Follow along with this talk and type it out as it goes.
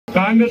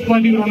కాంగ్రెస్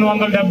పార్టీకి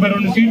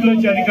 272 సీట్లు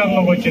వచ్చి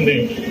అధికారంలోకి వచ్చింది.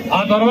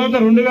 ఆ తర్వాత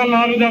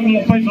 2004 దాకా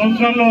 30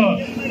 సంవత్సరాల్లో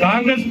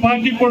కాంగ్రెస్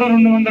పార్టీకి కూడా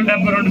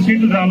 272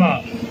 సీట్లు రాలా.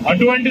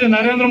 అటువంటిది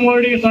నరేంద్ర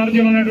మోడీ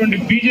సారథ్యంలో ఉన్నటువంటి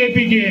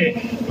బీజేపీకి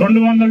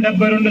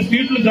 272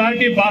 సీట్లు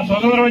దాటి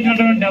స్వతంత్రం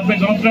వచ్చినటువంటి 70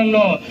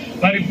 సంవత్సరాల్లో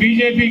మరి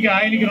బీజేపీకి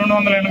ఆయనకి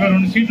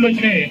 282 సీట్లు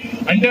వచ్చినాయి.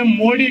 అంటే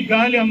మోడీ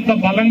గాలి అంత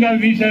బలంగా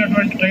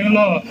వీసేటువంటి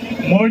టైంలో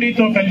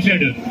మోడీతో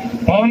కలిశాడు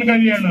పవన్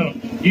కళ్యాణ్.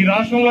 ఈ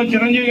రాష్ట్రంలో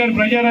చిరంజీవి గారు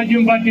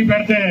ప్రజారాజ్యం పార్టీ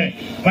పెడితే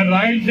మరి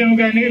రాయలసీమ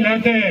కానీ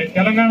లేకపోతే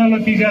తెలంగాణలో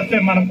తీసేస్తే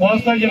మన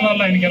కోస్తా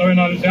జిల్లాలో ఆయనకి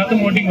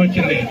 24% ఓటింగ్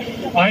వచ్చింది.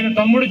 ఆయన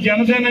తమ్ముడు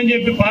జనసేన అని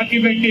చెప్పి పార్టీ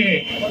పెట్టి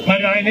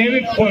మరి ఆయన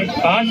ఏమి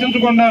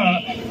ఆశించకుండా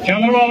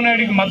చంద్రబాబు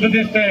నాయుడికి మద్దతు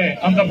ఇస్తే,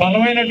 అంత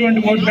బలమైనటువంటి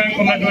ఓటు బ్యాంక్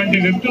ఉన్నటువంటి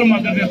వ్యక్తులు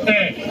మద్దతు ఇస్తే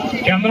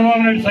చంద్రబాబు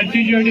నాయుడు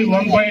సత్యచేడి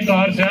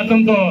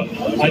 1.6%తో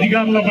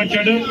అధికారంలోకి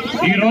వచ్చాడు.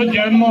 ఈ రోజు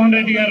జగన్మోహన్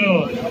రెడ్డి గారు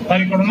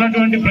మరి ఇక్కడ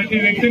ఉన్నటువంటి ప్రతి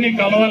వ్యక్తిని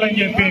కలవాలని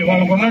చెప్పి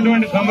వాళ్ళకు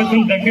ఉన్నటువంటి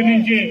సమస్యల దగ్గర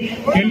నుంచి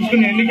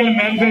తెలుసుకుని ఎన్నికల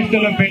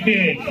మేనిఫెస్టోలో పెట్టి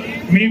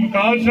మీకు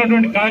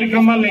కావాల్సినటువంటి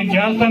కార్యక్రమాలు నేను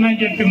చేస్తానని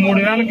చెప్పి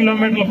 3000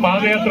 కిలోమీటర్ల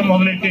పాదయాత్ర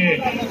మొదలెట్టి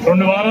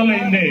 2 వారాలు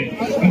అయింది.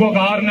 ఇంకొక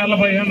 6 నెలల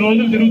 15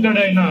 రోజులు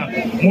తిరుగుతాడు ఆయన.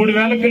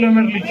 3000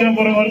 కిలోమీటర్లు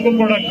ఇచ్చాపురం వరకు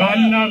కూడా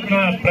కాలినడకన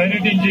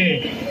పర్యటించి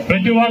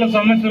ప్రతి వాళ్ళ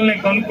సమస్యల్ని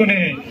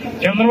కనుక్కుని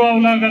చంద్రబాబు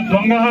లాగా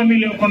దొంగ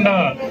హామీలు ఇవ్వకుండా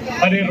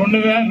మరి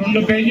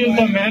 2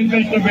 పేజీలతో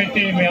మేనిఫెస్టో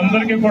పెట్టి మీ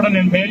అందరికీ కూడా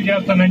నేను బెయిల్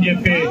చేస్తానని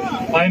చెప్పి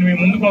ఆయన మీ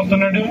ముందుకు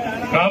వస్తున్నాడు.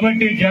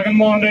 కాబట్టి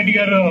జగన్మోహన్ రెడ్డి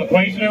గారు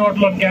వైస్రాయ్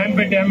హోటల్లో క్యాంప్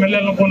పెట్టి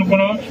ఎమ్మెల్యేలను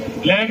కొనుక్కున్నాం,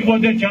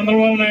 లేకపోతే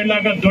చంద్రబాబు నాయుడు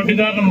లాగా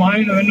దొడ్డిదారులు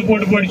మాయను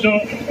వెన్నుపోటు పొడిచో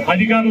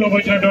అధికారంలోకి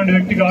వచ్చినటువంటి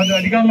వ్యక్తి కాదు,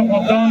 అధికారంలోకి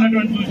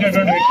వద్దామన్నటువంటి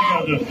చూసినటువంటి వ్యక్తి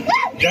కాదు.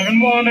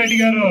 జగన్మోహన్ రెడ్డి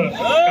గారు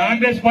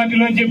కాంగ్రెస్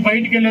పార్టీలోంచి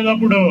బయటికి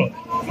వెళ్లేటప్పుడు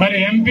మరి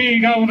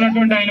ఎంపీగా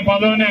ఉన్నటువంటి ఆయన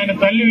పదవిని, ఆయన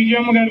తల్లి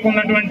విజయమ్మ గారికి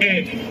ఉన్నటువంటి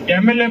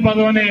ఎమ్మెల్యే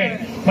పదవిని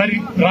మరి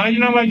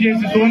రాజీనామా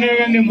చేసి సోనియా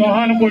గాంధీ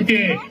మొహాన్ని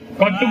కొట్టి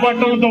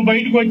కట్టుబట్టలతో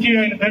బయటకు వచ్చి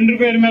ఆయన తండ్రి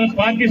పేరు మీద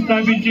పార్టీ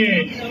స్థాపించి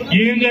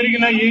ఏం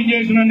జరిగినా ఏం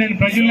చేసినా నేను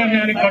ప్రజల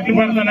నిర్ణయానికి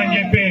కట్టుబడతానని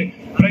చెప్పి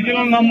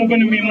ప్రజలను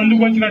నమ్ముకుని మీ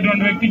ముందుకు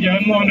వచ్చినటువంటి వ్యక్తి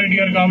జగన్మోహన్ రెడ్డి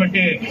గారు.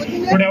 కాబట్టి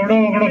ఇప్పుడు ఎవడో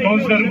ఒకడో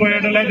కౌన్సిలర్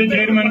పోయాడు, లేకపోతే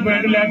చైర్మన్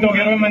పోయాడు, లేకపోతే ఒక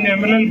 20 మంది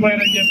ఎమ్మెల్యేలు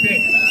పోయారని చెప్పి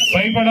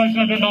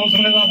భయపడాల్సినటువంటి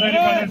అవసరం లేదు,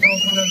 అధైర్యపడాల్సిన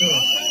అవసరం లేదు.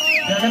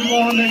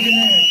 జగన్మోహన్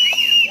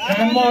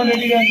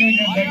రెడ్డి గారిని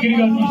నేను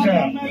దగ్గరగా చూశా.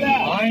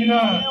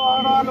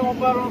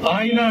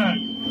 ఆయన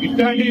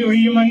ఇట్లాంటి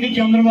 1000 మంది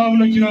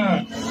చంద్రబాబులు వచ్చినా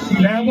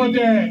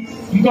లేకపోతే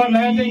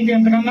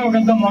ఇంకెంతకన్నా ఒక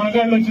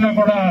మగాళ్ళు వచ్చినా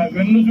కూడా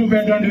వెన్ను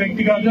చూపేటువంటి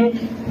వ్యక్తి కాదు.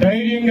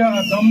 ధైర్యంగా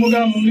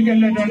దమ్ముగా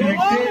ముందుకెళ్లేటువంటి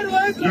వ్యక్తి.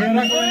 ఏ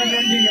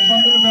రకమైనటువంటి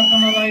ఇబ్బందులు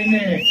పెడుతున్నారు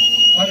ఆయన్ని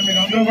మరి మీరు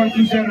అందరూ కూడా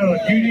చూశారు.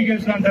 ఈడీ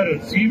కేసులు అంటారు,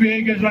 సిబిఐ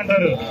కేసులు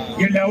అంటారు.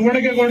 వీళ్ళు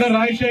ఎవరికి కూడా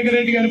రాజశేఖర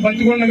రెడ్డి గారు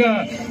బతికుండగా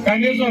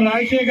కనీసం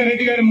రాజశేఖర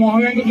రెడ్డి గారి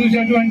మొహం వెంక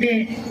చూసేటువంటి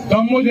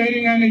దమ్ము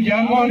ధైర్యం కానీ,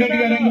 జగన్మోహన్ రెడ్డి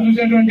గారి వెంక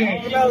చూసేటువంటి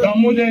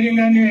దమ్ము ధైర్యం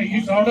కానీ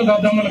ఈ చోట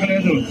దద్దమ్మలకు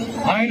లేదు.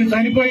 ఆయన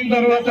చనిపోయిన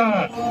తర్వాత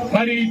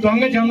మరి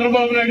దొంగ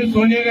చంద్రబాబు నాయుడు,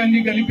 సోనియా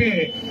గాంధీ కలిపి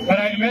మరి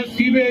ఆయన మీద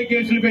సిబిఐ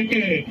కేసులు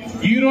పెట్టి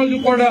ఈ రోజు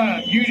కూడా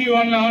ఈడీ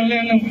వాళ్ళని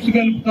ఆన్లైన్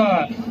ఉసుగలుపుతా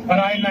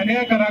మరి ఆయన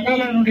అనేక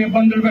రకాలైనటువంటి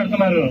ఇబ్బందులు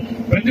పెడుతున్నారు.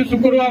 ప్రతి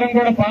శుక్రవారం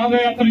కూడా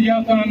పాదయాత్రలు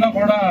చేస్తానన్నా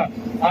కూడా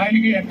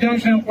ఆయనకి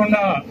ఎగ్జామ్షన్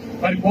ఇవ్వకుండా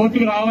మరి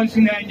కోర్టుకు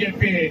రావాల్సిందే అని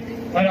చెప్పి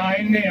మరి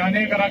ఆయన్ని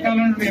అనేక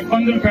రకాలైన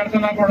ఇబ్బందులు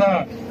పెడుతున్నా కూడా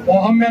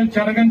మొహం మీద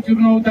చెరగని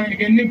చిరునవ్వుతో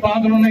ఆయనకి ఎన్ని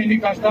బాధలున్నా ఎన్ని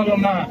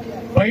కష్టాలున్నా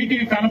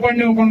బయటికి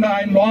కనపడివ్వకుండా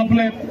ఆయన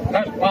లోపలే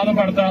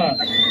బాధపడతా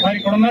మరి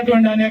ఇక్కడ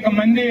ఉన్నటువంటి అనేక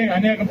మంది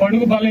అనేక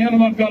బడుగు బలహీన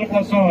వర్గాల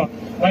కోసం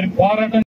మరి పోరాటం